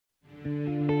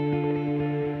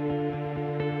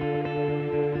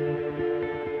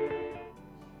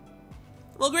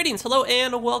Well, greetings, hello,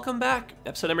 and welcome back.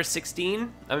 Episode number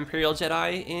 16. I'm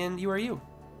ImperialJedi, and you are you.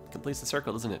 Completes the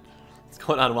circle, doesn't it? What's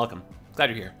going on? Welcome.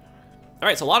 Glad you're here. All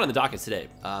right, so a lot on the docket today.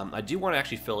 I do want to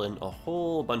actually fill in a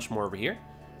whole bunch more over here.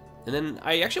 And then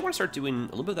I actually want to start doing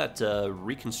a little bit of that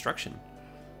reconstruction.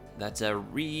 That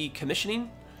decommissioning.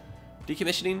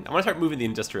 I want to start moving the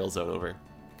industrial zone over,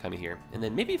 kind of here. And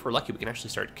then maybe if we're lucky, we can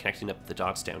actually start connecting up the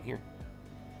dots down here.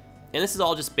 And this is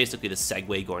all just basically the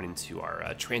segue going into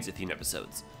our transit-themed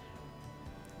episodes.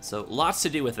 So lots to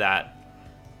do with that.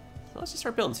 So let's just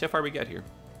start building, see how far we get here.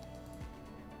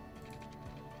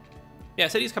 Yeah,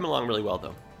 city's coming along really well,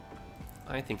 though.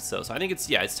 I think so. So I think it's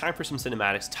time for some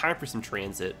cinematics, time for some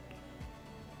transit.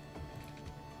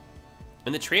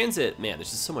 And the transit, man,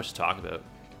 there's just so much to talk about.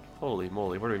 Holy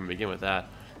moly, where do we even begin with that?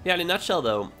 Yeah, in a nutshell,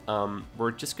 though,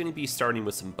 we're just going to be starting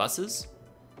with some buses.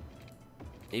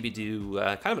 Maybe do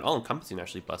kind of an all-encompassing,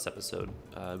 actually, bus episode.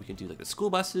 We can do, like, the school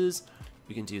buses.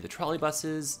 We can do the trolley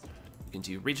buses. We can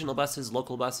do regional buses,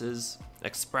 local buses,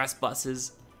 express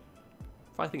buses.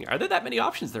 Funny thing, are there that many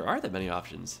options? There are that many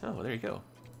options. Oh, there you go.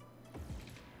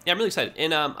 Yeah, I'm really excited.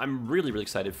 And I'm really, really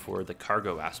excited for the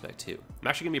cargo aspect, too. I'm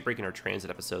actually going to be breaking our transit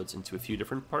episodes into a few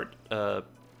different parts,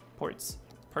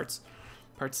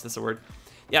 that's the word.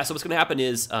 Yeah, so what's going to happen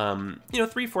is,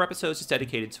 3-4 episodes just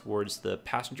dedicated towards the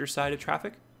passenger side of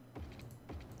traffic.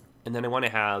 And then I want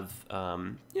to have,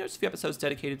 just a few episodes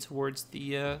dedicated towards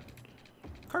the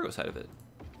cargo side of it.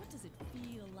 What does it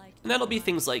feel like? And that'll be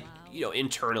things like,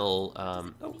 internal,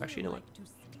 oh, actually, you know what?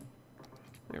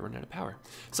 We're running out of power.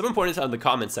 Someone pointed out in the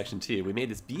comments section, too. We made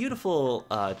this beautiful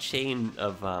chain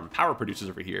of power producers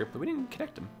over here, but we didn't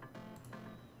connect them.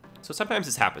 So sometimes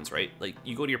this happens, right? Like,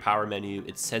 you go to your power menu,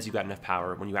 it says you got enough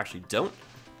power when you actually don't,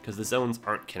 because the zones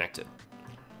aren't connected.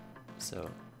 So,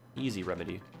 easy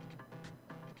remedy.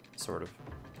 Sort of.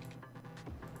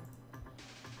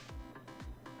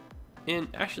 And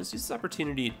actually, let's use this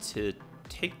opportunity to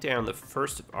take down the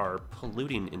first of our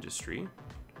polluting industry.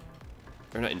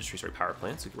 Or not industry, sorry, power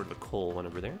plants. So get rid of a coal one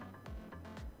over there.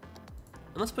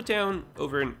 And let's put down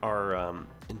over in our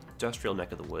industrial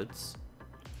neck of the woods.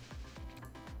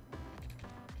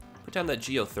 Put down that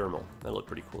geothermal. That'll look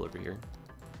pretty cool over here.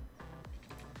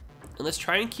 And let's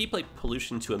try and keep like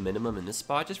pollution to a minimum in this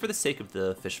spot, just for the sake of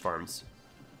the fish farms.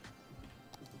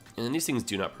 And then these things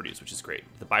do not produce, which is great.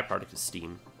 The byproduct is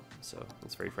steam, so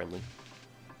that's very friendly.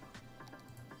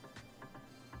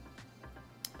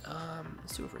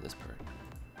 Let's do over this part.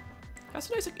 Has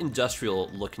a nice like industrial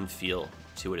look and feel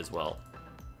to it as well.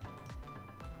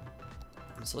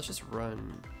 So let's just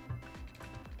run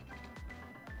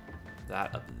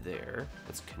that up there.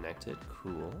 That's connected.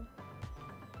 Cool.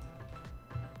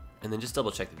 And then just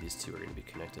double check that these two are going to be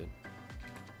connected.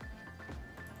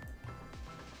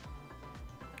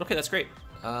 Okay, that's great.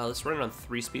 Let's run it on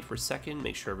 3 speed for a second.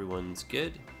 Make sure everyone's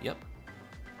good. Yep.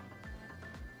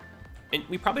 And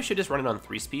we probably should just run it on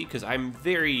 3 speed because I'm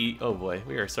very... Oh boy,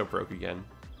 we are so broke again.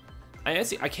 I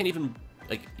can't even...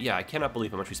 I cannot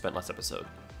believe how much we spent last episode.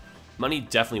 Money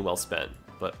definitely well spent,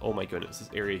 but oh my goodness, this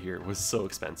area here was so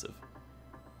expensive.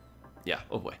 Yeah,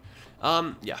 oh boy.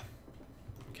 Yeah.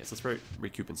 Okay, so let's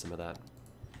recouping some of that.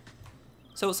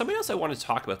 So something else I want to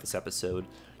talk about this episode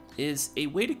is a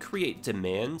way to create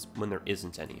demand when there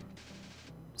isn't any.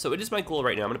 So it is my goal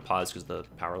right now, I'm going to pause because the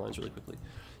power lines really quickly.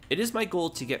 It is my goal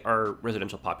to get our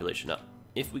residential population up.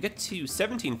 If we get to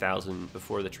 17,000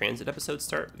 before the transit episodes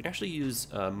start, we can actually use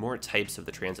more types of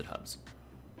the transit hubs.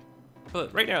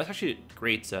 But right now, it's actually a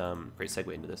great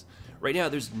segue into this. Right now,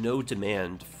 there's no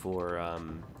demand for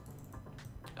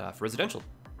residential.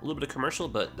 A little bit of commercial,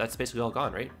 but that's basically all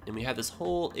gone, right? And we have this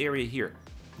whole area here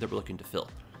that we're looking to fill.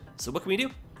 So what can we do?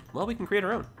 Well, we can create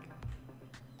our own.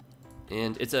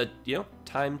 And it's a,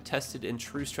 time-tested and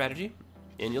true strategy,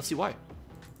 and you'll see why.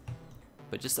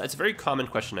 But just, it's a very common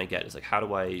question I get, is like, how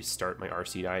do I start my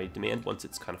RCI demand once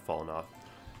it's kind of fallen off?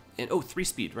 And, oh, 3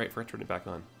 speed, right, forgot to turn it back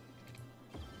on.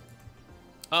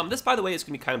 This, by the way, is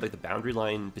going to be kind of like the boundary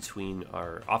line between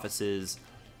our offices,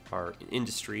 our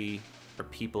industry, our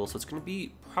people, so it's going to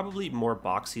be probably more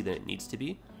boxy than it needs to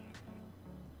be.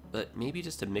 But maybe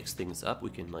just to mix things up, we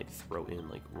can like throw in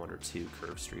like 1 or 2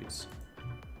 curved streets.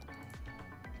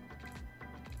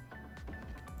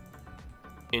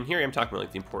 And here I am talking about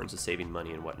like the importance of saving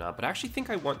money and whatnot, but I actually think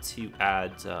I want to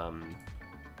add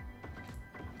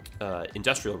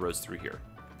industrial roads through here.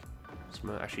 So I'm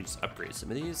going to actually just upgrade some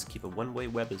of these, keep a one-way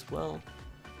web as well.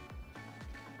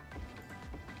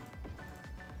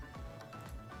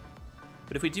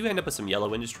 But if we do end up with some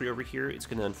yellow industry over here, it's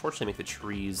going to unfortunately make the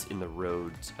trees in the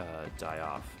road die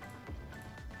off.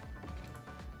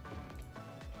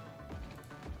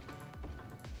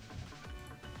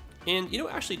 And, you know,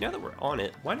 actually, now that we're on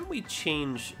it, why don't we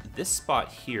change this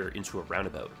spot here into a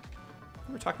roundabout?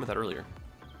 We were talking about that earlier.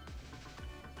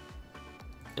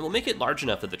 And we'll make it large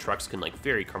enough that the trucks can, like,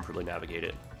 very comfortably navigate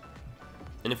it.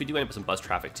 And if we do end up with some bus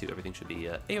traffic, too, everything should be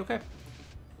A-okay.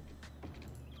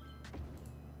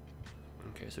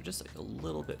 Okay, so just, like, a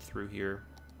little bit through here.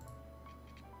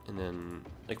 And then,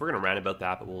 like, we're going to roundabout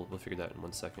that, but we'll figure that in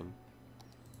 1 second.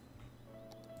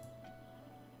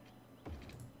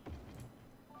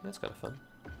 That's kind of fun.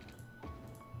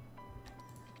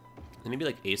 And maybe,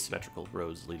 like, asymmetrical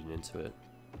roads leading into it.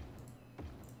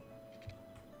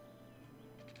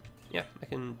 Yeah, I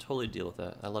can totally deal with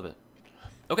that. I love it.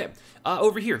 Okay,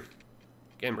 over here.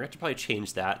 Again, we're going to have to probably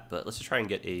change that, but let's just try and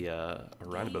get a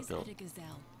roundabout built.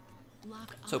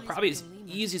 So probably the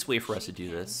easiest way for us to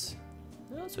do this...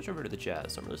 Let's switch over to the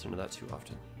jazz. I'm listening to that too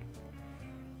often.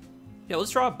 Yeah,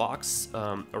 let's draw a box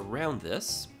around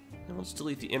this. And we'll just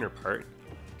delete the inner part.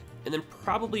 And then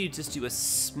probably just do a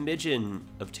smidgen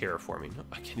of terraforming.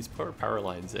 Again, these poor power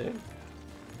lines, eh? Do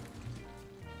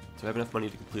I have enough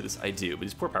money to complete this? I do, but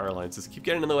these poor power lines just keep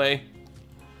getting in the way.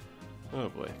 Oh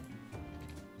boy.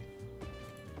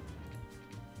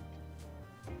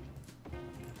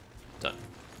 Done.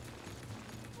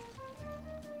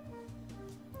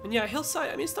 And yeah,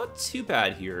 hillside, I mean, it's not too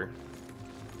bad here.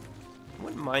 I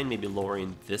wouldn't mind maybe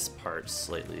lowering this part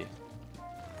slightly.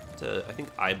 To, I think,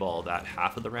 eyeball that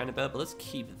half of the roundabout, but let's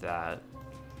keep that.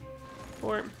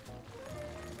 Or,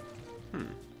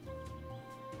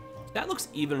 that looks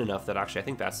even enough that actually I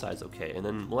think that side's okay. And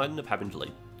then we'll end up having to,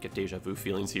 like, get deja vu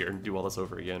feelings here and do all this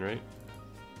over again, right?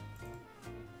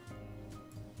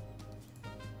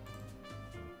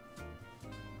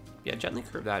 Yeah, gently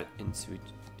curve that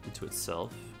into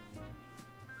itself.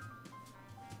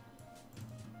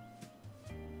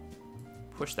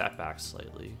 Push that back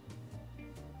slightly.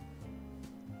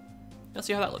 Let's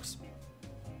see how that looks.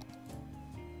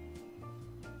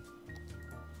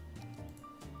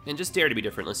 And just dare to be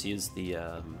different, let's use the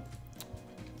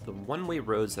one-way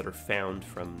roads that are found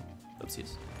from,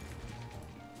 oopsies,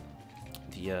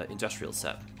 the industrial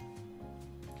set.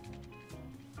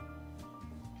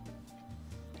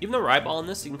 Even though we're eyeballing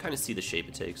this, you can kind of see the shape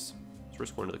it takes. So we're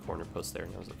just going to the corner post there,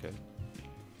 and that was okay.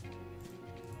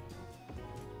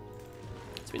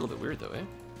 It's being a little bit weird though, eh?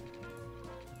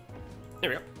 There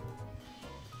we go.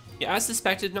 Yeah, as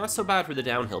suspected, not so bad for the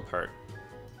downhill part.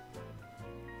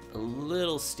 A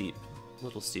little steep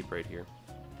right here.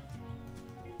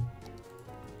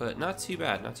 But not too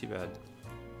bad, not too bad.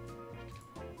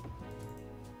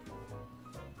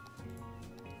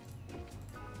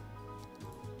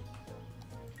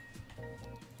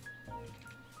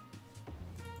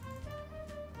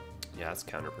 Yeah, that's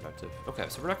counterproductive. Okay,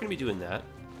 so we're not going to be doing that.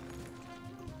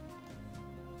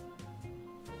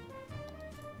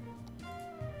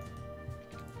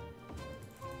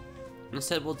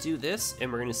 Instead, we'll do this,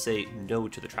 and we're going to say no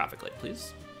to the traffic light,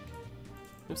 please.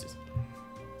 Oopsies.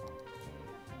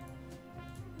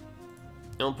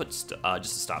 And we'll put just a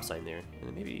stop sign there, and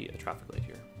then maybe a traffic light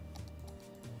here.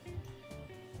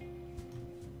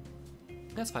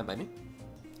 That's fine by me.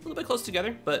 A little bit close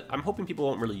together, but I'm hoping people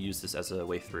won't really use this as a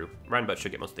way through. Roundabout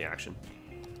should get most of the action.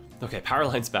 Okay, power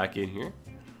line's back in here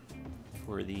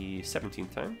for the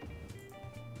 17th time.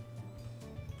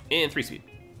 And 3-speed.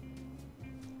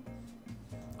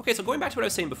 Okay, so going back to what I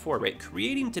was saying before, right?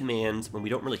 Creating demand when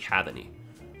we don't really have any,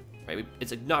 right?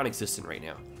 It's like non-existent right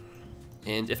now.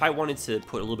 And if I wanted to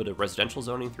put a little bit of residential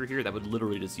zoning through here, that would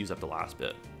literally just use up the last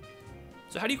bit.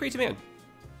 So how do you create demand?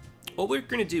 What we're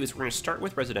going to do is we're going to start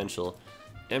with residential,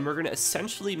 and we're going to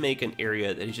essentially make an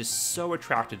area that is just so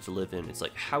attractive to live in. It's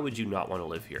like, how would you not want to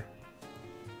live here?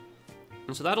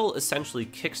 And so that'll essentially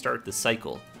kickstart the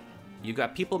cycle. You've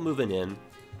got people moving in.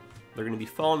 They're going to be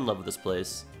falling in love with this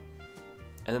place.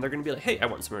 And then they're going to be like, hey, I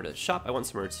want somewhere to shop. I want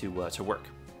somewhere to work.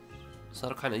 So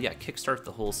that'll kind of, yeah, kickstart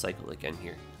the whole cycle again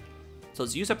here. So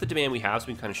let's use up the demand we have so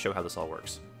we can kind of show how this all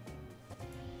works.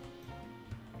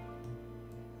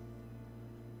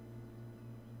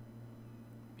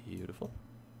 Beautiful.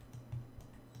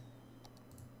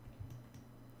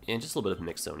 And just a little bit of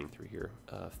mixed zoning through here,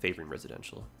 favoring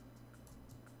residential.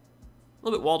 A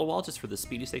little bit wall to wall just for the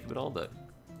speedy sake of it all, but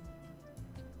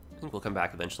I think we'll come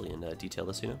back eventually and detail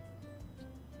this, you know.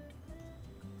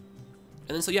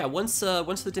 And then so yeah, once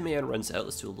the demand runs out,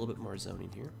 let's do a little bit more zoning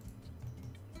here.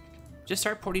 Just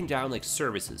start putting down like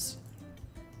services.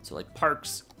 So like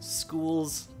parks,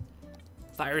 schools,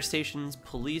 fire stations,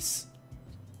 police.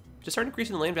 Just start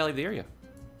increasing the land value of the area.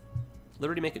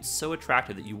 Literally make it so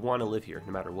attractive that you want to live here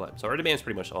no matter what. So our demand's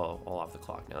pretty much all off the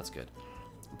clock now. That's good.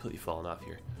 Completely falling off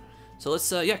here. So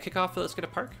let's yeah, kick off. Let's get a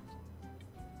park.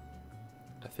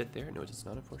 a fit there? No, it does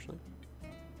not, unfortunately.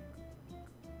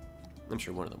 I'm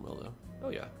sure one of them will, though. Oh,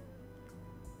 yeah.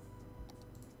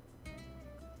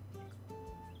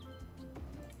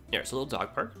 Yeah, it's a little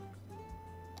dog park.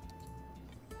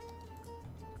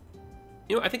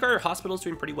 You know, I think our hospital's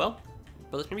doing pretty well,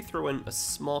 but let's maybe throw in a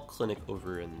small clinic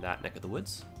over in that neck of the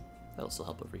woods. That'll still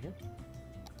help over here.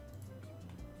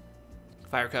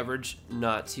 Fire coverage,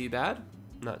 not too bad.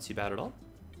 Not too bad at all.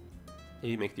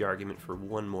 Maybe make the argument for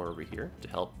one more over here to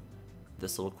help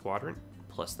this little quadrant,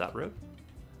 plus that road.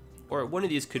 Or one of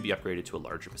these could be upgraded to a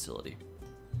larger facility.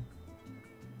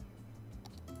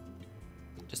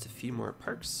 Just a few more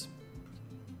parks.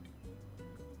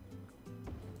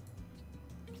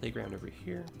 Playground over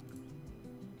here.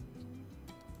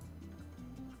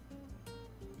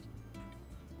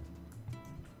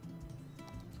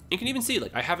 You can even see,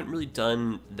 like, I haven't really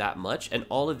done that much, and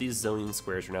all of these zoning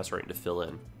squares are now starting to fill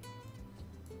in.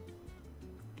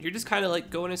 You're just kind of like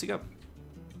going as you go.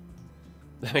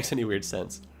 That makes any weird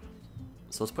sense.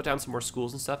 So let's put down some more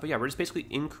schools and stuff. But yeah, we're just basically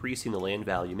increasing the land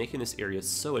value, making this area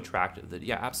so attractive that,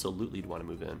 yeah, absolutely you'd want to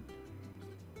move in.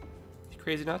 Be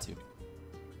crazy not to.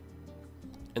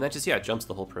 And that just, yeah, jumps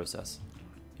the whole process.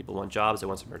 People want jobs, they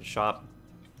want somewhere to shop.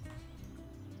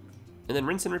 And then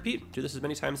rinse and repeat. Do this as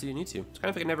many times as you need to. It's kind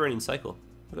of like a never-ending cycle.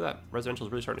 Look at that. Residential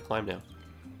is really starting to climb now.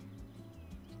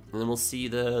 And then we'll see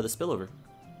the spillover.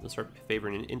 We'll start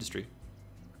favoring industry.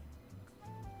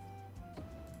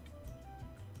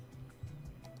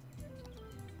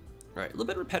 All right, a little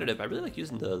bit repetitive. I really like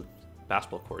using the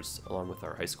basketball courts along with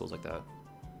our high schools like that.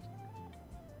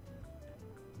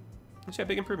 It's a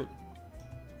big improvement.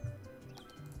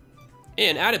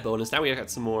 And added bonus, now we got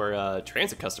some more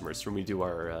transit customers when we do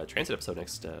our transit episode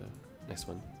next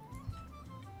one.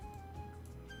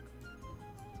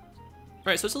 All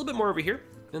right, so it's a little bit more over here,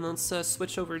 and let's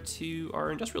switch over to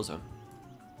our industrial zone.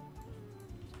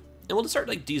 And we'll just start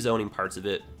like dezoning parts of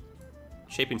it,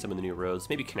 shaping some of the new roads,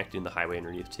 maybe connecting the highway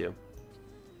underneath too.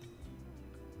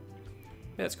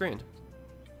 Yeah, it's grand.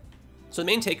 So the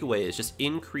main takeaway is just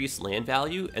increase land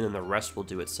value, and then the rest will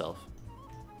do itself.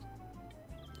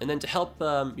 And then to help,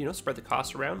 you know, spread the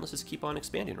cost around, let's just keep on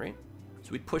expanding, right? So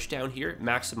we'd push down here,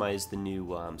 maximize the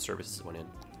new services that went in.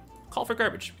 Call for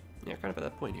garbage. Yeah, kind of at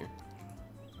that point here.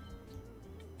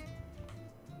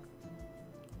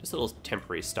 Just a little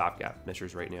temporary stopgap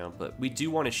measures right now, but we do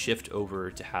want to shift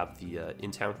over to have the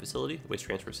in-town facility, the waste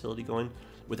transfer facility going,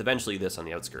 with eventually this on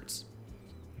the outskirts.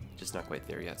 Just not quite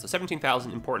there yet. So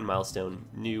 17,000, important milestone,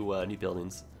 new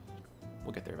buildings.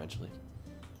 We'll get there eventually.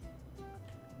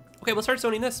 Okay, we'll start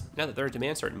zoning this, now that their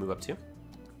demand's starting to move up too.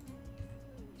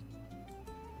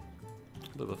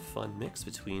 A bit of a fun mix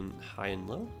between high and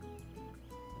low.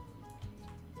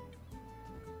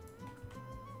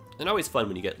 And always fun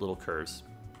when you get little curves.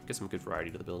 Get some good variety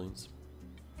to the buildings.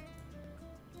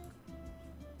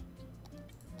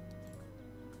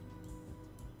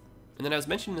 And then I was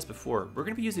mentioning this before, we're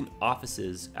going to be using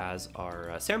offices as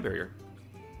our sound barrier.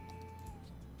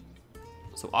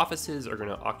 So offices are going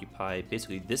to occupy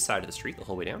basically this side of the street the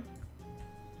whole way down.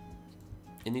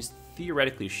 And these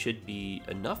theoretically should be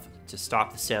enough to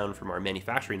stop the sound from our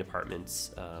manufacturing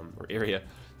departments or area,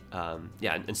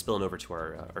 yeah, and spilling over to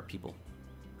our people.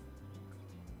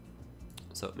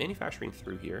 So manufacturing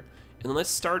through here, and then let's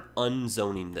start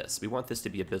unzoning this. We want this to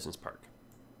be a business park.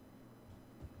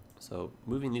 So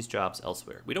moving these jobs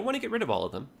elsewhere. We don't want to get rid of all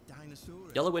of them.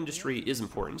 Yellow industry is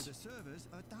important.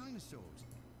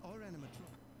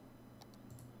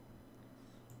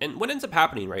 And what ends up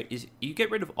happening, right, is you get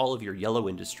rid of all of your yellow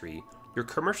industry, your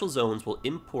commercial zones will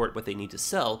import what they need to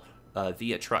sell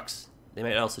via trucks. They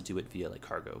might also do it via like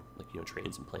cargo, like, you know,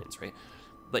 trains and planes, right?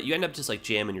 But you end up just like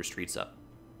jamming your streets up.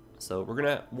 So we're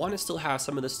gonna want to still have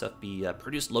some of this stuff be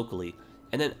produced locally.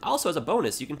 And then also as a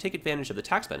bonus, you can take advantage of the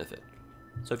tax benefit.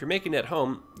 So if you're making it at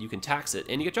home, you can tax it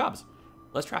and you get jobs.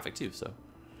 Less traffic too, so.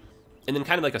 And then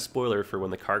kind of like a spoiler for when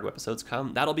the cargo episodes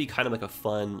come, that'll be kind of like a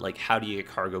fun, like, how do you get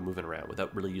cargo moving around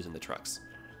without really using the trucks?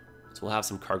 So we'll have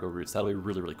some cargo routes. That'll be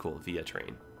really, really cool via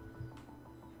train.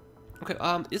 Okay,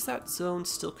 is that zone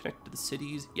still connected to the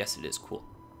cities? Yes, it is. Cool.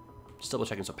 Just double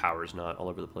checking so power is not all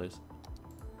over the place.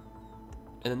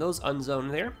 And then those unzoned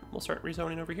there, we'll start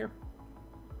rezoning over here.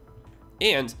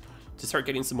 And to start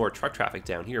getting some more truck traffic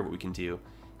down here, what we can do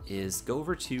is go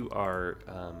over to our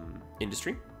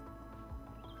industry.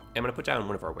 I'm going to put down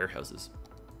one of our warehouses.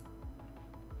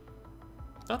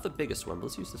 Not the biggest one, but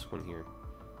let's use this one here.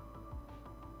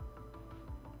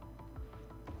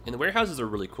 And the warehouses are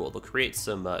really cool. They'll create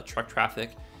some truck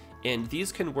traffic, and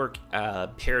these can work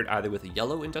paired either with a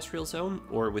yellow industrial zone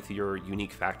or with your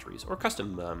unique factories or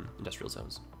custom industrial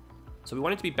zones. So we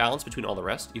want it to be balanced between all the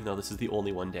rest, even though this is the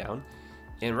only one down.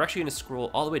 And we're actually going to scroll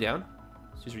all the way down.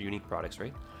 So these are unique products,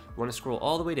 right? We want to scroll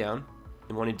all the way down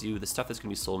and want to do the stuff that's going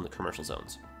to be sold in the commercial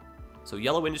zones. So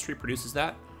yellow industry produces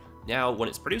that. Now, when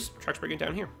it's produced, trucks bring it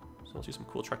down here. So we'll see some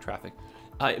cool truck traffic.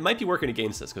 It might be working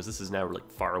against us because this is now like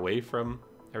far away from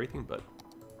everything, but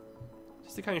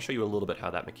just to kind of show you a little bit how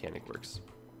that mechanic works.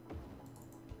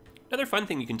 Another fun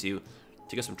thing you can do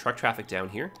to get some truck traffic down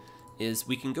here is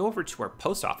we can go over to our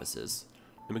post offices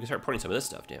and we can start putting some of this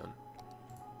stuff down.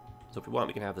 So if we want,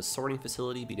 we can have the sorting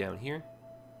facility be down here.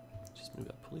 Just move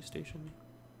that police station.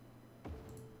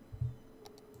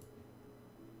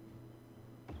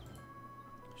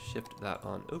 Shift that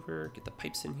on over, get the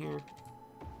pipes in here.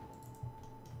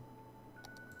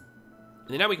 And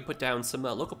then now we can put down some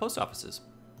local post offices.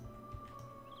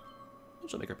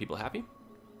 Which will make our people happy.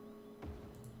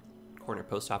 Corner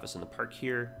post office in the park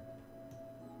here.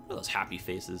 Look at those happy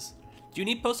faces. Do you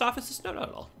need post offices? No, not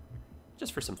at all.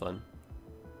 Just for some fun.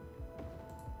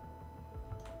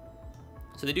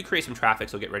 So they do create some traffic,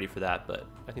 so get ready for that, but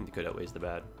I think the good outweighs the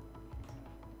bad.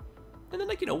 And then,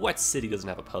 like, you know, what city doesn't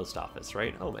have a post office,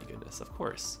 right? Oh my goodness, of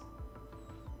course.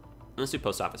 And let's do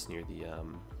post office near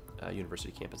the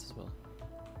university campus as well.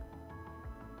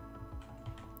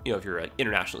 You know, if you're an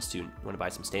international student, you want to buy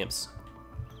some stamps,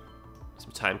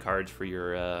 some time cards for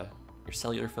your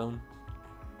cellular phone.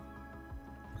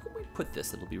 Where can we put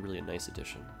this? That'll be really a nice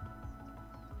addition.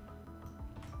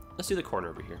 Let's do the corner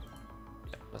over here.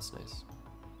 Yeah, that's nice.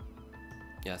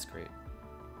 Yeah, that's great.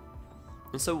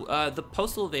 And so the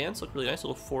postal vans look really nice,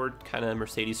 little Ford kind of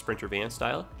Mercedes Sprinter van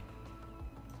style.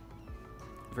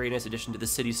 Very nice addition to the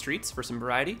city streets for some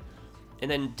variety. And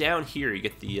then down here you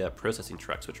get the processing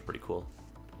trucks, which are pretty cool.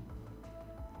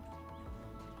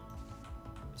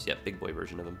 So yeah, big boy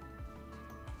version of them.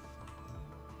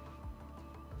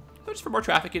 But just for more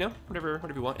traffic, you know, whatever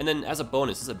you want. And then as a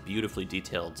bonus, this is a beautifully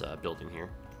detailed building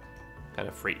here. Kind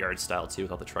of freight yard style too,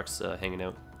 with all the trucks hanging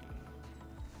out.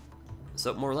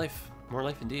 So more life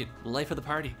indeed. Life of the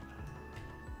party.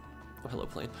 Oh, hello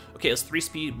plane. Okay, it's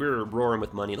 3-speed, we're roaring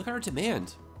with money. Look at our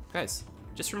demand. Guys,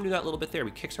 just from doing that little bit there,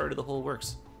 we kickstarted the whole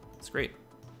works. It's great.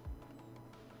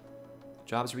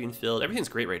 Jobs are being filled. Everything's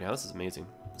great right now. This is amazing.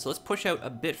 So let's push out a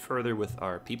bit further with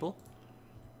our people.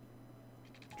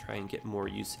 Try and get more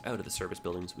use out of the service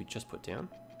buildings we just put down.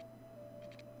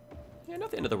 Yeah,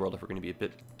 not the end of the world if we're going to be a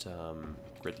bit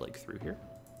grid-like through here.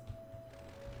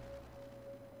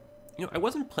 You know, I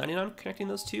wasn't planning on connecting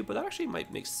those two, but that actually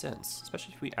might make sense,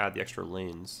 especially if we add the extra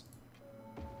lanes.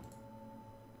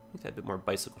 Make that a bit more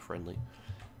bicycle-friendly.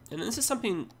 And this is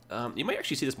something, you might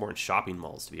actually see this more in shopping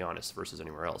malls, to be honest, versus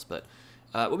anywhere else, but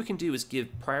what we can do is give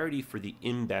priority for the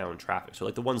inbound traffic. So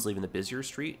like the ones leaving the busier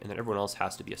street, and then everyone else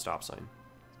has to be a stop sign.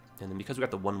 And then because we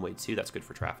got the one-way too, that's good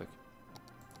for traffic.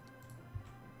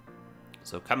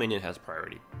 So coming in has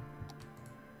priority.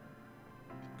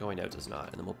 Going out does not.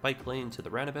 And then we'll bike lane to the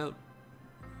roundabout.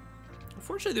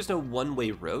 Unfortunately, there's no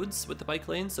one-way roads with the bike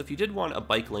lane, so if you did want a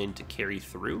bike lane to carry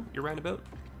through your roundabout,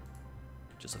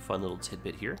 just a fun little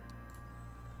tidbit here.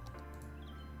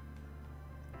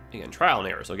 Again, trial and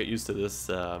error, so I'll get used to this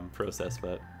process,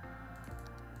 but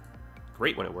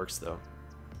great when it works, though.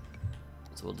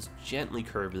 So we'll just gently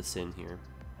curve this in here.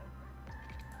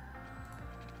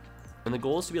 And the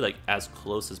goal is to be like as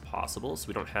close as possible, so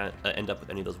we don't end up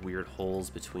with any of those weird holes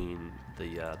between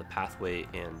the pathway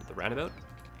and the roundabout.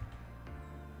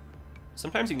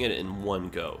 Sometimes you can get it in one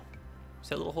go. See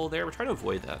that little hole there? We're trying to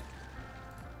avoid that.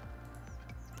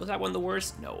 Was that one the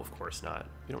worst? No, of course not.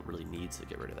 We don't really need to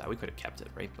get rid of that. We could have kept it,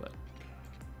 right? But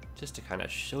just to kind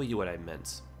of show you what I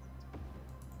meant.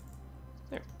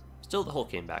 There. Still, the hole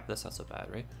came back, but that's not so bad,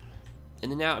 right?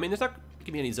 And then now, I mean, there's not going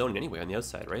to be any zoning anyway on the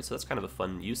outside, right? So that's kind of a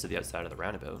fun use of the outside of the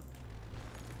roundabout.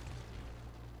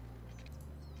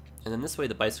 And then this way,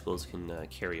 the bicycles can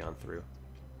carry on through.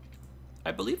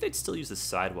 I believe they'd still use the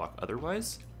sidewalk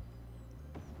otherwise,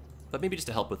 but maybe just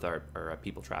to help with our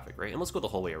people traffic, right? And let's go the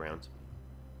whole way around.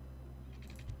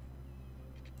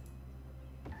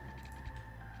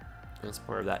 And it's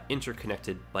more of that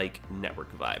interconnected bike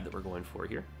network vibe that we're going for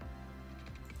here.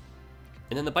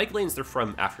 And then the bike lanes, they're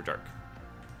from After Dark,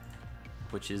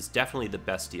 which is definitely the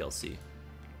best DLC.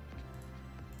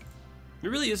 There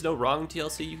really is no wrong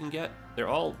DLC you can get. They're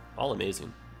all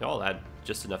amazing. They all add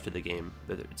just enough to the game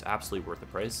that it's absolutely worth the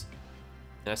price.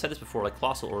 And I said this before, like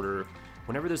Colossal Order,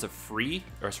 whenever there's a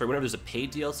whenever there's a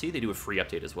paid DLC, they do a free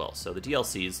update as well. So the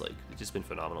DLCs, like, it's just been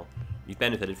phenomenal. You've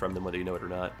benefited from them whether you know it or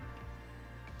not.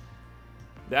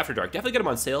 The After Dark, definitely get them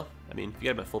on sale. I mean, if you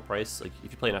get them at full price, like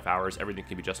if you play enough hours, everything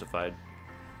can be justified.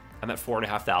 I'm at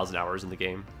 4,500 hours in the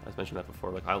game. I've mentioned that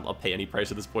before. Like, I'll pay any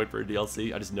price at this point for a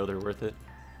DLC. I just know they're worth it.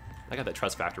 I got that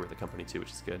trust factor with the company too,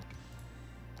 which is good.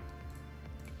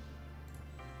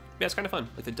 Yeah, it's kind of fun,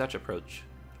 like the Dutch approach.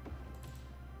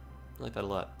 I like that a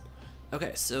lot.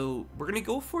 Okay, so we're gonna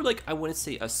go for like, I want to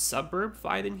say a suburb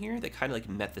vibe in here that kind of like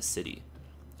met the city.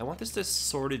 I want this to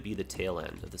sort of be the tail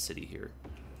end of the city here.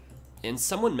 And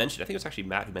someone mentioned, I think it was actually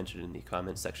Matt who mentioned it in the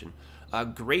comments section, a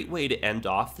great way to end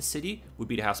off the city would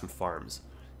be to have some farms.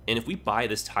 And if we buy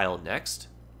this tile next,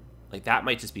 like that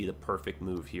might just be the perfect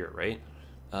move here, right?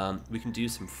 We can do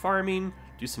some farming,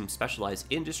 do some specialized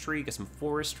industry, get some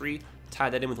forestry, tie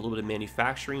that in with a little bit of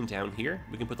manufacturing down here.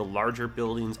 We can put the larger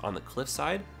buildings on the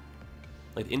cliffside.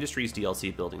 Like the industry's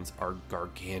DLC buildings are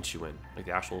gargantuan, like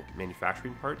the actual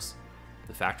manufacturing parts.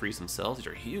 The factories themselves, these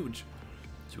are huge.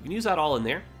 So we can use that all in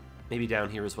there, maybe down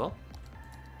here as well.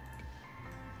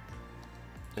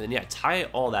 And then yeah, tie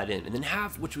all that in, and then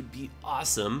have, which would be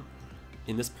awesome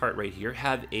in this part right here,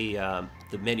 have a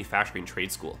the manufacturing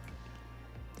trade school.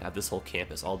 Have this whole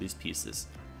campus, all these pieces,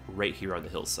 right here on the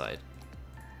hillside.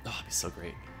 Oh, it'd be so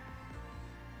great.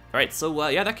 All right, so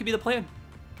yeah, that could be the plan.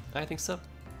 I think so.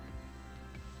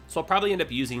 So I'll probably end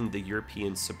up using the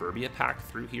European Suburbia pack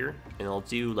through here, and I'll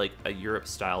do like a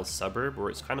Europe-style suburb where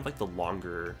it's kind of like the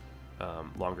longer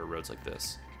roads like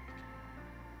this.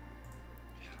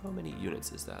 How many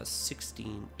units is that?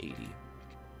 1680.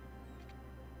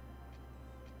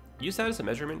 Use that as a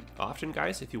measurement often,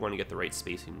 guys, if you want to get the right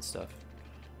spacing and stuff.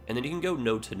 And then you can go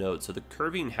node to node. So the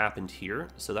curving happened here,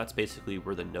 so that's basically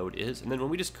where the node is. And then when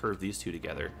we just curve these two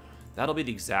together, that'll be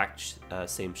the exact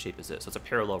same shape as this. So it's a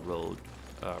parallel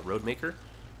road maker,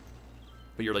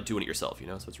 but you're like doing it yourself, you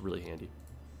know, so it's really handy.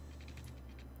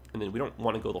 And then we don't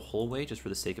want to go the whole way just for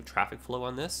the sake of traffic flow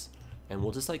on this, and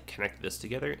we'll just like connect this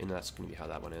together, and that's going to be how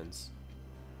that one ends.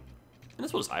 And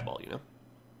this will just eyeball, you know.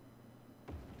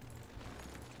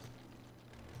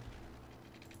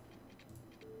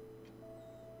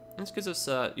 This gives us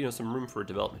you know, some room for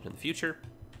development in the future.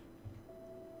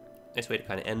 Nice way to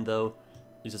kind of end though.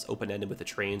 Is just open-ended with the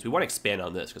trains. We want to expand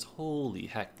on this because holy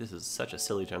heck, this is such a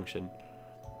silly junction.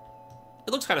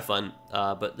 It looks kind of fun,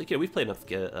 but like, you know, we've played enough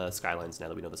Skylines now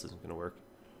that we know this isn't going to work.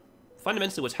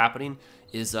 Fundamentally, what's happening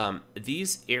is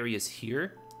these areas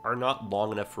here are not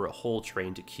long enough for a whole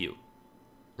train to queue.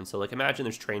 And so, like, imagine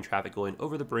there's train traffic going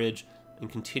over the bridge and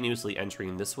continuously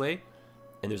entering this way,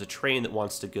 and there's a train that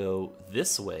wants to go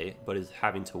this way but is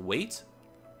having to wait.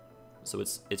 So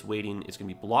it's waiting. It's going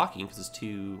to be blocking because it's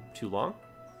too long.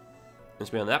 It's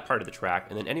going to be on that part of the track,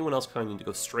 and then anyone else coming to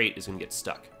go straight is going to get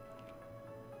stuck.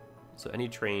 So any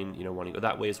train, you know, wanting to go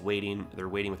that way is waiting. They're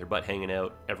waiting with their butt hanging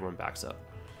out. Everyone backs up.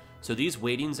 So these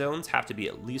waiting zones have to be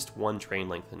at least one train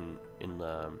length in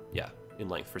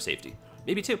length for safety,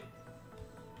 maybe two.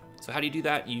 So how do you do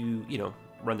that? You know,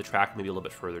 run the track maybe a little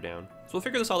bit further down. So we'll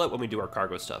figure this all out when we do our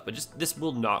cargo stuff. But just this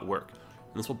will not work,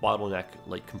 and this will bottleneck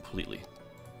like completely.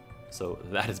 So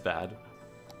that is bad.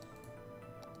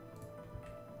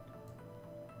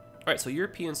 All right, so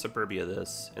European Suburbia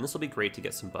this, and this will be great to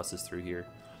get some buses through here.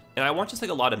 And I want just like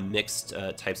a lot of mixed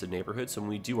types of neighborhoods, so when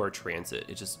we do our transit,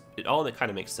 it all kind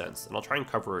of makes sense. And I'll try and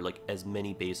cover like as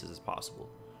many bases as possible.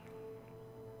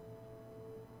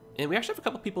 And we actually have a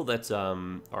couple people that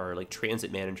are like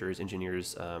transit managers,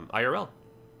 engineers, IRL.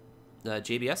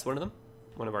 JBS, one of them,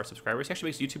 one of our subscribers. He actually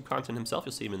makes YouTube content himself.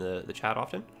 You'll see him in the chat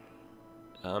often.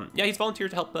 Yeah, he's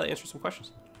volunteered to help answer some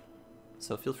questions.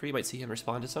 So feel free, you might see him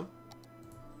respond to some.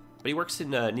 But he works in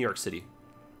New York City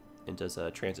and does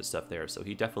transit stuff there, so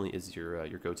he definitely is your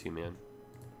go-to man.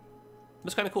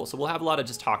 It's kind of cool. So we'll have a lot of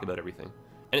just talk about everything.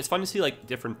 And it's fun to see like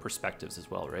different perspectives as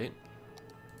well, right?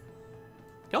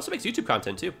 He also makes YouTube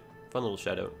content too. Fun little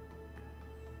shout out.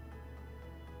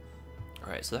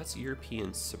 All right, so that's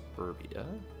European Suburbia.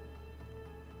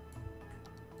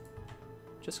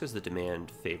 Just because the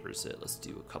demand favors it, let's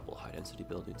do a couple high-density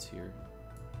buildings here.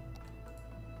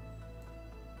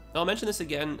 I'll mention this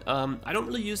again. I don't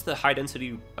really use the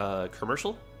high-density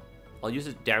commercial. I'll use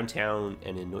it downtown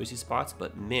and in noisy spots,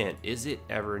 but man, is it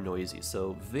ever noisy.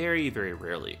 So very, very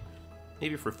rarely.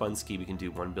 Maybe for fun ski, we can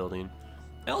do one building.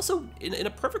 I also, in a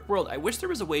perfect world, I wish there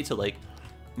was a way to like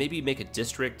maybe make a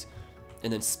district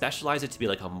and then specialize it to be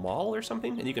like a mall or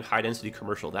something, and you can high-density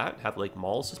commercial that, have like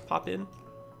malls just pop in,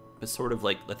 but sort of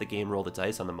like let the game roll the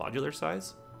dice on the modular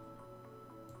size.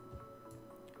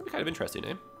 That'd be kind of interesting,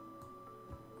 eh?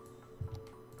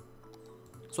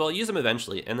 So I'll use them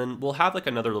eventually, and then we'll have like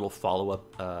another little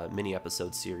follow-up mini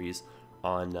episode series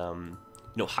on, you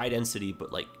know, high density,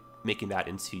 but like making that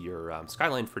into your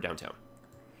skyline for downtown.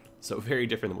 So very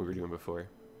different than what we were doing before.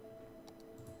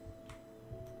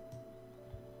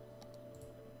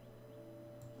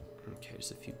 Okay,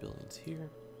 just a few buildings here.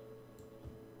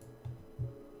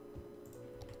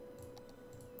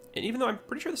 And even though I'm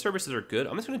pretty sure the services are good,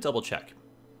 I'm just going to double check.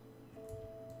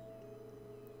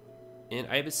 And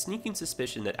I have a sneaking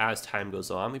suspicion that as time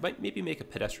goes on, we might maybe make a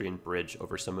pedestrian bridge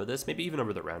over some of this, maybe even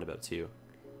over the roundabout too.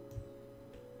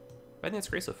 I think that's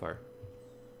great so far.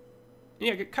 And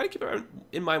yeah, kind of keep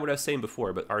in mind what I was saying before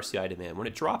about RCI demand. When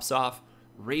it drops off,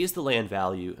 raise the land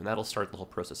value, and that'll start the whole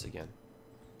process again.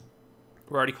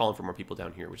 We're already calling for more people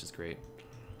down here, which is great.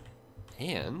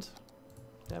 And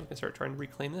now we can start trying to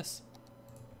reclaim this.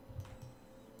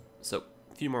 So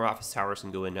a few more office towers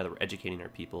can go in now that we're educating our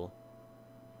people.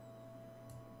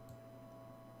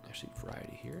 Actually,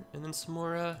 variety here, and then some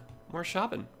more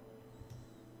shopping.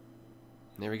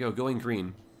 There we go, going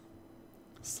green.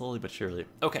 Slowly but surely.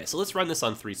 Okay, so let's run this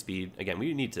on 3-speed. Again,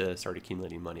 we need to start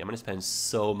accumulating money. I'm going to spend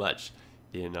so much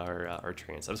in our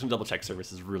trans. I'm just going to double check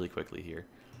services really quickly here.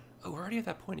 Oh, we're already at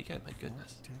that point again. My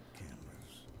goodness.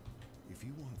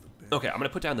 Okay, I'm going to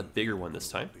put down the bigger one this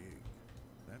time.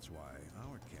 That's why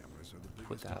our cameras are the biggest.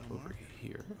 Put that over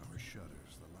here. Our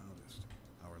shutters the loudest.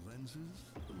 Our lenses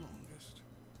the longest.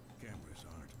 Cameras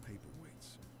aren't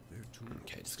paperweights. They're tools.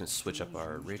 Okay, just going to switch up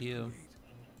our radio.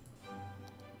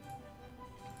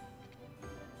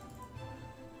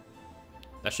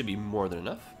 That should be more than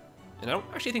enough. And I don't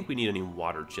actually think we need any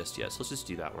water just yet, so let's just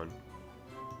do that one.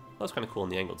 That was kind of cool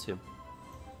in the angle, too.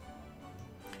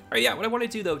 Alright, yeah, what I want to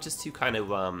do, though, just to kind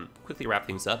of quickly wrap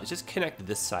things up, is just connect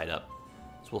this side up.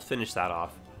 So we'll finish that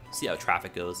off, see how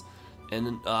traffic goes. And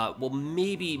then we'll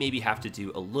maybe have to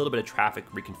do a little bit of traffic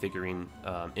reconfiguring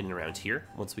in and around here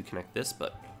once we connect this,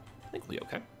 but I think we'll be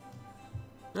okay. And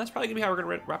that's probably going to be how we're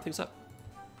going to wrap things up.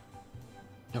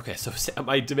 Okay, so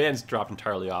my demand's dropped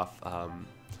entirely off.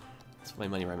 That's my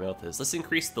money where my mouth is. Let's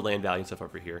increase the land value and stuff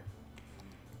over here.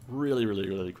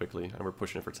 Really quickly. And we're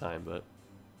pushing it for time, but...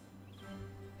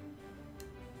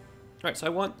 Alright, so I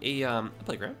want a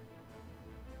playground.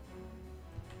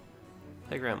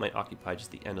 Playground might occupy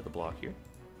just the end of the block here.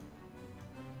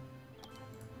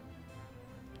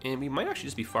 And we might actually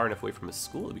just be far enough away from a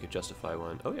school that we could justify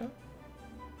one. Oh, yeah.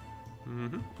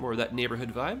 More of that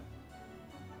neighborhood vibe.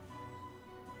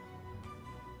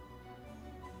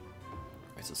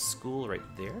 There's a school right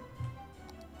there.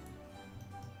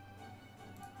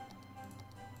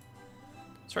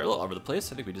 Sorry, a little all over the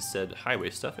place. I think we just said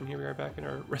highway stuff, and here we are back in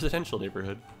our residential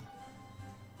neighborhood.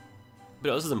 But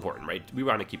no, this is important, right? We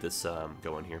want to keep this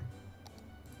going here.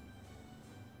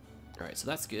 All right, so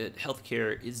that's good.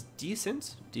 Healthcare is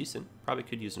decent. Probably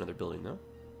could use another building, though.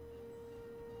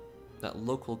 That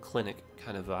local clinic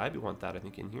kind of vibe. We want that, I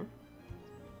think, in here.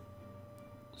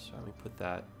 So let me put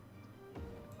that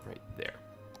right there.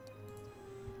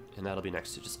 And that'll be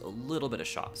next to just a little bit of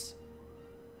shops.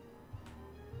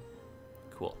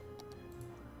 Cool.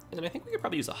 And then I think we could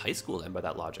probably use a high school then by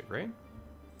that logic, right?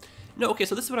 No, okay,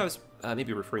 so this is what I was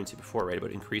maybe referring to before, right?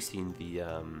 About increasing the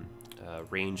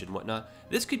range and whatnot.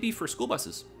 This could be for school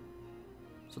buses.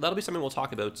 So that'll be something we'll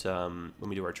talk about when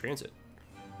we do our transit.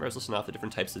 Where I was listing off the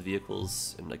different types of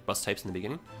vehicles and like bus types in the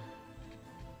beginning.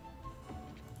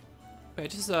 Okay,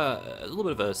 just a little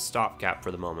bit of a stopgap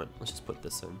for the moment. Let's just put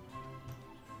this in.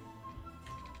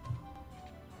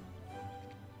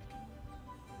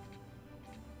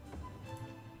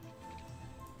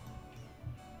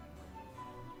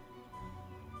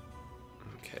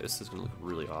 Okay, this is going to look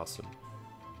really awesome.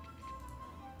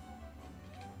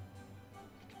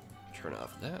 Turn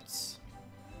off that.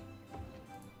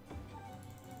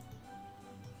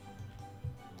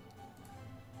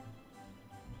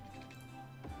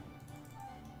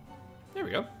 There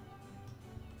we go.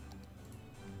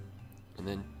 And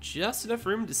then just enough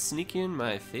room to sneak in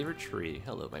my favorite tree.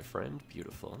 Hello, my friend.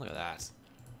 Beautiful. Look at that.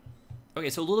 Okay,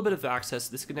 so a little bit of access.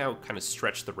 This can now kind of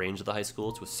stretch the range of the high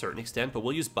school to a certain extent, but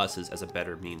we'll use buses as a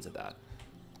better means of that.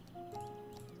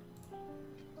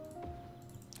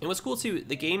 And what's cool too,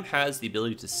 the game has the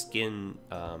ability to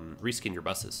reskin your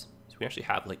buses. So we actually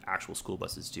have like actual school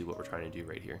buses do what we're trying to do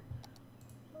right here.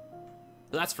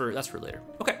 But that's for later.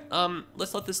 Okay,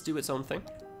 let's let this do its own thing.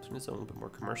 It's going to zone a little bit more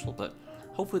commercial, but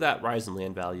hopefully that rise in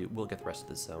land value will get the rest of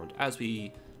this zoned as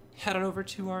we head on over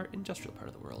to our industrial part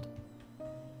of the world.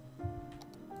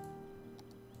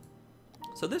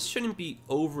 So this shouldn't be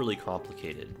overly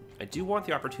complicated. I do want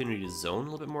the opportunity to zone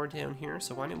a little bit more down here,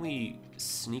 so why don't we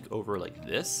sneak over like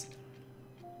this?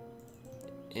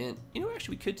 And you know what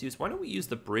actually we could do is why don't we use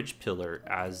the bridge pillar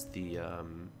as the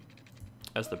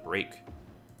brake,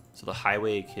 so the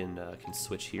highway can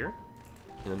switch here,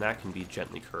 and then that can be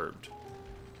gently curved.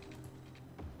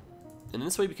 And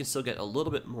this way we can still get a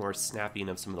little bit more snapping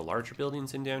of some of the larger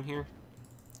buildings in down here.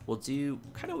 We'll do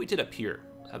kind of what we did up here.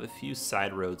 Have a few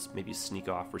side roads, maybe sneak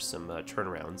off for some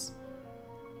turnarounds.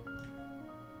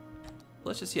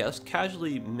 Let's just, yeah, let's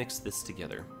casually mix this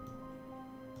together.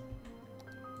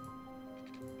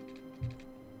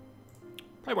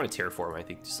 Probably want to terraform, I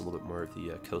think, just a little bit more of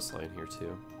the coastline here,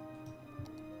 too.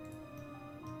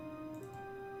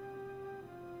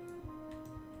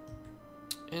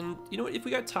 And, you know what, if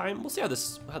we got time, we'll see how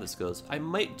this goes. I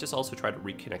might just also try to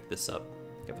reconnect this up.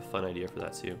 I have a fun idea for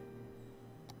that, too.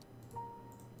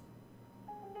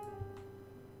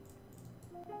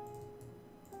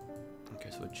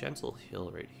 Okay, so a gentle hill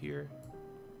right here.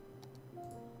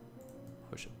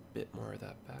 Push a bit more of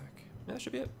that back. Yeah, that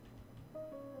should be it.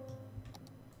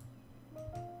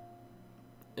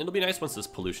 It'll be nice once this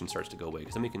pollution starts to go away,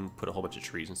 because then we can put a whole bunch of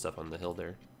trees and stuff on the hill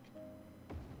there.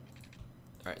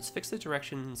 Alright, let's fix the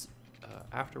directions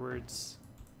afterwards.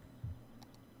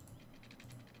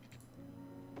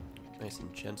 Nice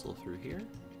and gentle through here.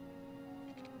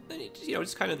 Then, you know,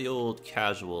 just kind of the old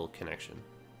casual connection.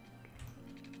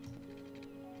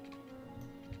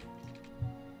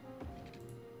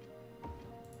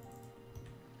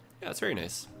 Yeah, it's very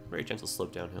nice. Very gentle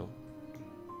slope downhill.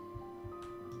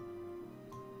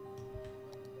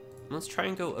 Let's try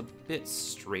and go a bit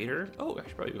straighter. Oh, I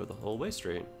should probably go the whole way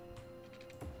straight.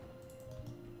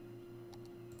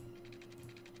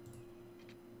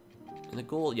 And the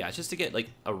goal, yeah, is just to get like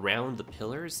around the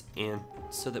pillars, and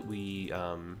so that we,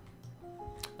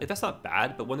 like that's not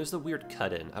bad, but when there's the weird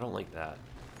cut in, I don't like that.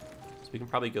 So we can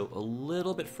probably go a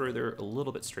little bit further, a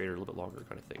little bit straighter, a little bit longer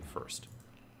kind of thing first.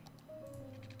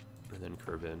 And then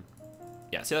curve in.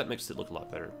 Yeah, see, that makes it look a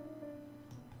lot better.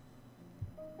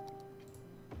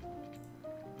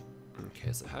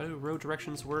 Okay, so how do road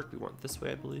directions work? We want this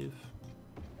way, I believe.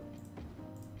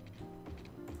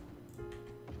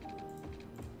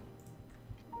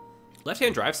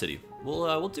 Left-hand drive city.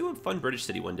 We'll do a fun British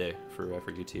city one day for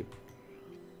YouTube.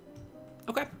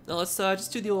 Okay, now let's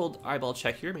just do the old eyeball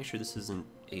check here. Make sure this isn't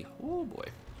a, oh boy.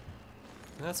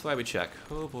 That's why we check.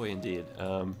 Oh boy, indeed.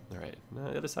 All right,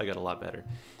 the other side got a lot better.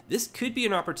 This could be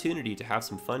an opportunity to have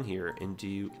some fun here and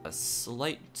do a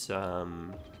slight,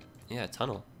 yeah,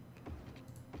 tunnel.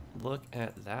 Look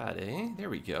at that, eh? There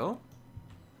we go.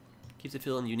 Keeps it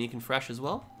feeling unique and fresh as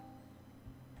well.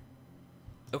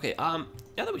 Okay, now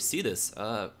that we see this,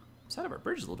 side of our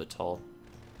bridge is a little bit tall.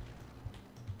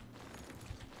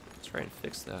 Let's try and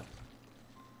fix that.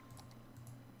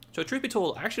 So truth be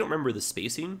told, I actually don't remember the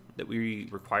spacing that we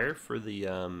require for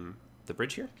the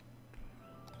bridge here.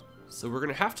 So we're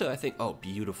gonna have to, I think, oh,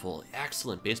 beautiful,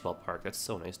 excellent baseball park. That's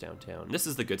so nice downtown. This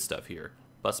is the good stuff here.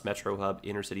 Bus metro hub,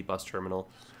 inner city bus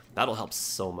terminal. That'll help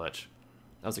so much.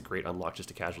 That was a great unlock just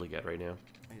to casually get right now.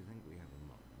 I think we have a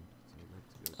moment, so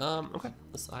let's go. Okay,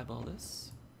 let's eyeball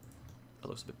this. That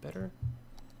looks a bit better.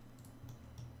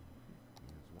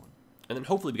 Here's one. And then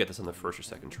hopefully we get this on the first or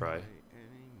second try. Any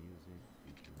music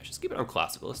featuring I should keep it on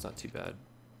classical, it's not too bad.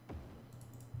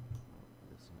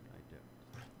 this one I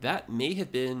don't. That may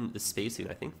have been the spacing.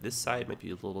 I think this side might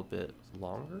be a little bit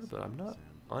longer, but I'm not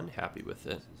unhappy with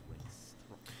it. This is waste.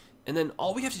 And then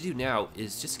all we have to do now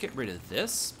is just get rid of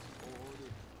this,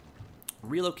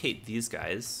 relocate these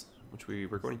guys, which we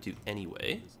were going to do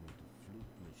anyway. Listen to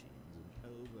flute machines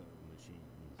and oboe machines.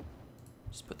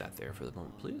 Just put that there for the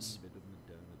moment, please. Bit of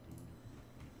modernity.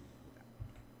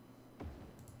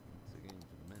 It's a game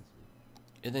for the masses.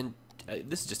 And then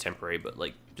this is just temporary, but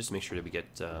like just to make sure that we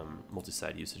get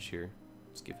multi-side usage here.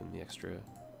 Just give them the extra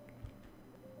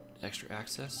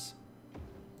access.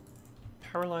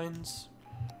 Power lines.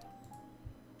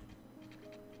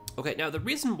 Okay, now the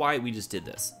reason why we just did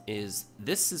this is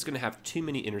going to have too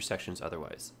many intersections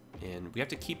otherwise. And we have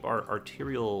to keep our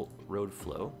arterial road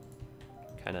flow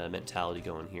kind of mentality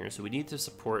going here. So we need to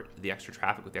support the extra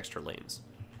traffic with extra lanes.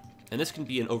 And this can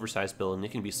be an oversized building,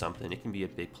 it can be something, it can be a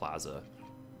big plaza,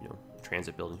 you know,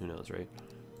 transit building, who knows, right?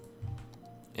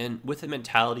 And with the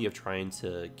mentality of trying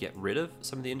to get rid of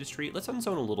some of the industry, let's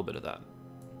unzone a little bit of that.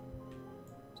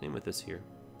 Same with this here.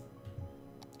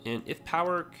 And if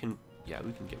power can, yeah,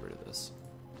 we can get rid of this.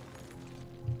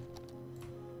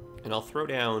 And I'll throw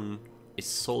down a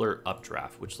solar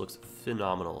updraft, which looks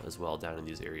phenomenal as well down in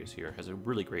these areas here. Has a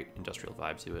really great industrial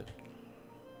vibe to it.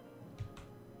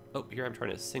 Oh, here I'm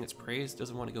trying to sing its praise.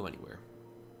 Doesn't want to go anywhere.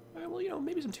 All right, well, you know,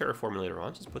 maybe some terraforming later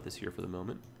on. Just put this here for the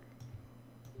moment.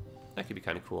 That could be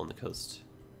kind of cool on the coast.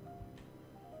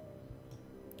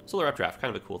 Solar updraft,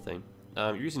 kind of a cool thing.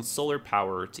 You're using solar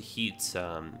power to heat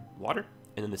water,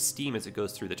 and then the steam as it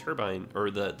goes through the turbine,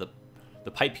 or the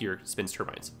pipe here spins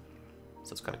turbines.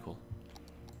 So it's kind of cool.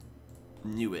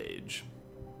 New age.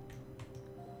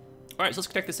 All right, so let's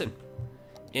connect this in.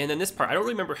 And then this part, I don't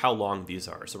remember how long these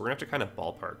are, so we're gonna have to kind of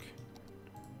ballpark.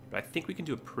 But I think we can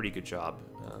do a pretty good job.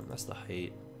 That's the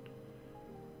height.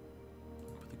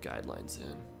 Put the guidelines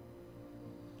in.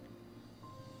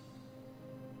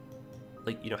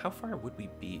 Like, you know, how far would we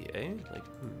be, eh? Like,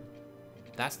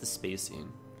 that's the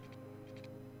spacing.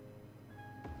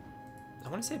 I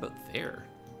want to say about there.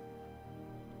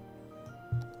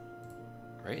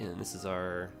 Right, and then this is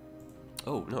our...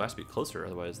 Oh, no, it has to be closer,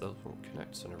 otherwise those won't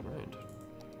connect, so never mind.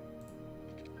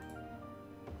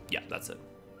 Yeah, that's it.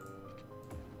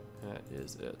 That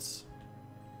is it.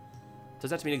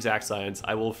 Doesn't have to be an exact science.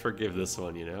 I will forgive this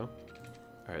one, you know?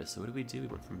 Alright, so what did we do? We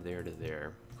went from there to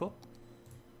there. Cool.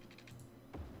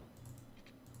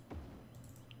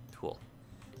 Cool.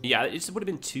 Yeah, it just would have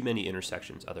been too many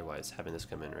intersections otherwise, having this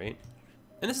come in, right?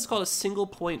 And this is called a single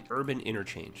point urban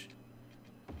interchange.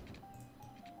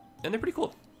 And they're pretty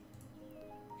cool.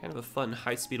 Kind of a fun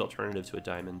high-speed alternative to a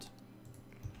diamond.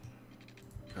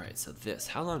 Alright, so this,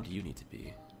 how long do you need to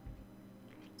be?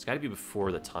 It's got to be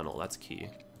before the tunnel, that's key.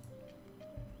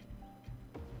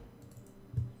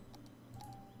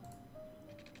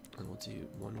 And we'll do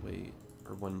one way,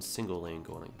 or one single lane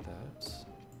going like that.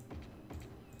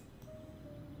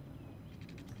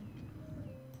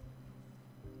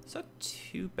 It's not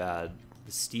too bad,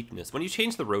 the steepness. When you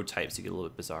change the road types, you get a little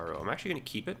bit bizarro. I'm actually going to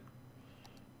keep it.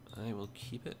 I will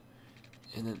keep it.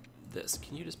 And then this,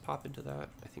 can you just pop into that?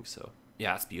 I think so.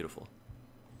 Yeah, it's beautiful.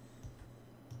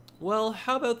 Well,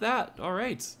 how about that? All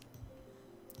right.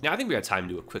 Now, I think we got time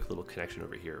to do a quick little connection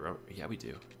over here. Yeah, we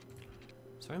do.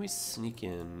 So why don't we sneak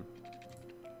in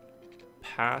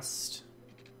past...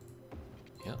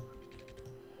 Yeah.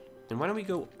 And why don't we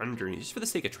go underneath, just for the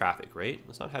sake of traffic, right?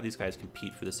 Let's not have these guys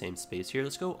compete for the same space here.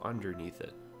 Let's go underneath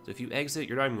it. So if you exit,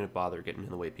 you're not even going to bother getting in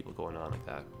the way of people going on like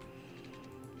that.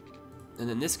 And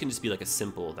then this can just be like a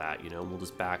simple that, you know, and we'll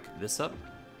just back this up.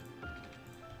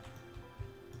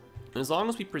 And as long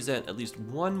as we present at least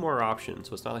one more option,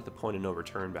 so it's not like the point of no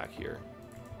return back here.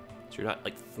 So you're not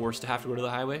like forced to have to go to the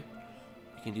highway.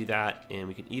 You can do that, and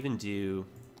we can even do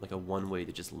like a one-way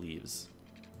that just leaves.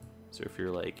 So if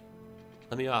you're like,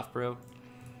 let me off, bro.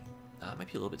 It might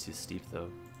be a little bit too steep, though.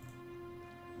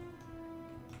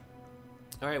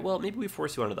 All right, well, maybe we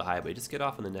force you onto the highway. Just get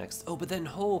off on the next. Oh, but then,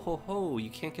 ho, you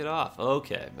can't get off.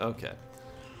 Okay.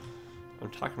 I'm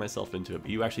talking myself into it,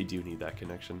 but you actually do need that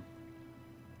connection.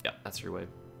 Yeah, that's your way.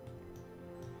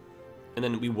 And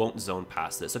then we won't zone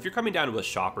past this. So if you're coming down to a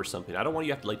shop or something, I don't want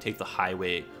you to have to, like, take the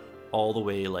highway all the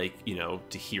way, like, you know,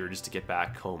 to here just to get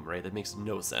back home, right? That makes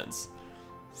no sense.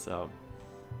 So...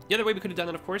 the other way we could have done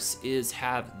it, of course, is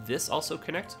have this also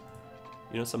connect.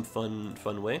 You know, some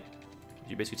fun way.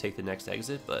 You basically take the next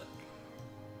exit, but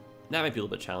that might be a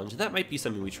little bit challenging. That might be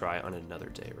something we try on another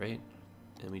day, right?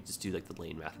 And we just do like the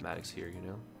lane mathematics here, you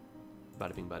know?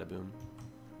 Bada bing, bada boom.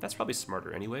 That's probably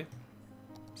smarter anyway.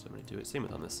 So I'm gonna do it. Same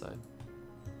with on this side.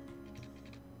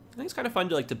 I think it's kind of fun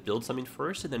to like to build something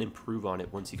first and then improve on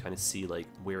it once you kind of see like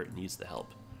where it needs the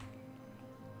help.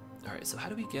 All right, so how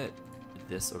do we get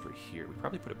this over here? We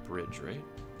probably put a bridge, right?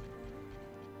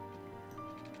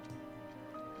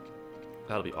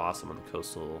 That'll be awesome on the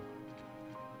coastal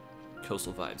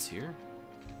vibes here.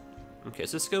 Okay,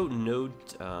 so let's go node,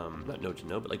 not node to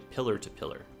node, but like pillar to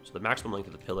pillar. So the maximum length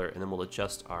of the pillar, and then we'll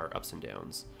adjust our ups and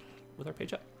downs with our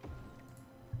page up.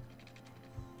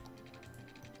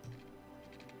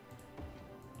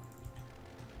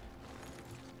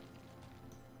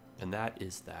 And that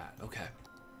is that. Okay.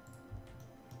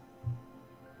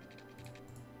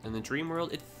 And the dream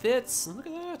world, it fits. Look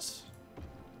at that. It's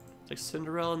like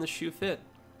Cinderella and the shoe fit.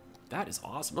 That is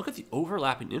awesome. Look at the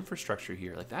overlapping infrastructure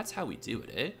here. Like, that's how we do it,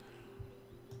 eh?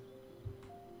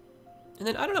 And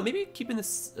then, I don't know, maybe keeping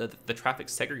this the traffic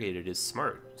segregated is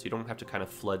smart. So you don't have to kind of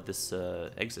flood this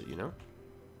exit, you know? All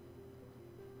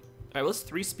right, let's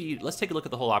 3-speed. Let's take a look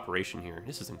at the whole operation here.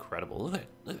 This is incredible. Look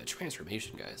at the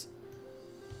transformation, guys.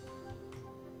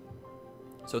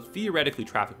 So theoretically,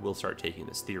 traffic will start taking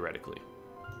this, theoretically.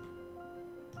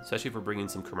 Especially if we're bringing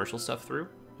some commercial stuff through,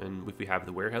 and if we have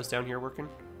the warehouse down here working.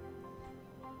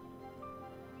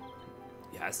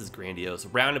 Yeah, this is grandiose.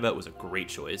 Roundabout was a great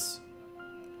choice.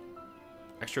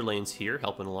 Extra lanes here,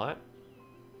 helping a lot.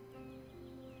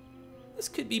 This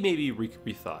could be maybe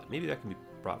rethought. Maybe that can be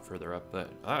brought further up, but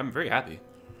I'm very happy.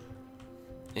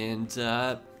 And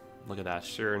look at that,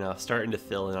 sure enough, starting to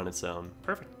fill in on its own.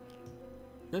 Perfect.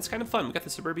 And it's kind of fun. We got the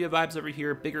suburbia vibes over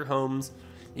here, bigger homes.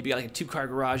 Maybe got like a 2-car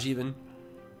garage even.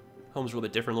 Home's a little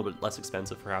bit different, a little bit less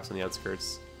expensive perhaps on the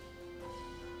outskirts.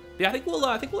 But yeah, I think we'll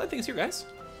end things here, guys.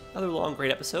 Another long,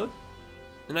 great episode.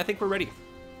 And I think we're ready.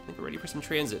 I think we're ready for some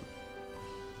transit.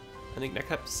 I think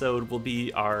next episode will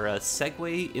be our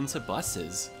segue into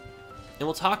buses. And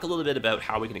we'll talk a little bit about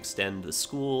how we can extend the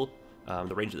school,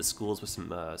 the range of the schools with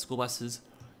some school buses,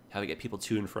 how we get people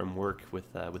to and from work with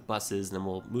buses, and then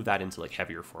we'll move that into like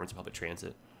heavier forms of public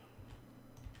transit.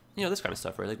 You know, this kind of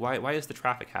stuff, right? Like, why is the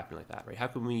traffic happening like that, right? How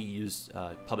can we use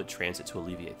public transit to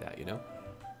alleviate that, you know?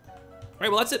 All right,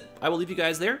 well, that's it. I will leave you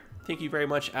guys there. Thank you very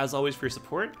much, as always, for your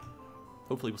support.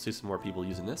 Hopefully we'll see some more people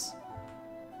using this.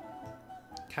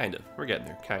 Kind of. We're getting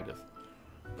there, kind of.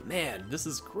 But man, this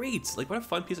is great. Like, what a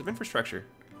fun piece of infrastructure.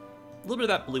 A little bit of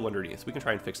that blue underneath. We can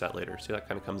try and fix that later. See how that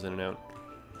kind of comes in and out.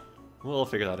 We'll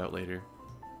figure that out later.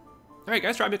 All right,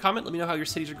 guys, drop me a comment. Let me know how your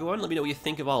cities are going. Let me know what you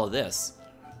think of all of this.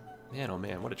 Man, oh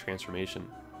man, what a transformation.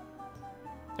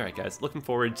 All right, guys, looking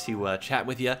forward to chat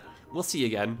with you. We'll see you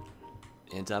again.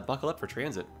 And buckle up for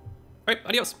transit. All right,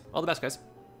 adios. All the best, guys.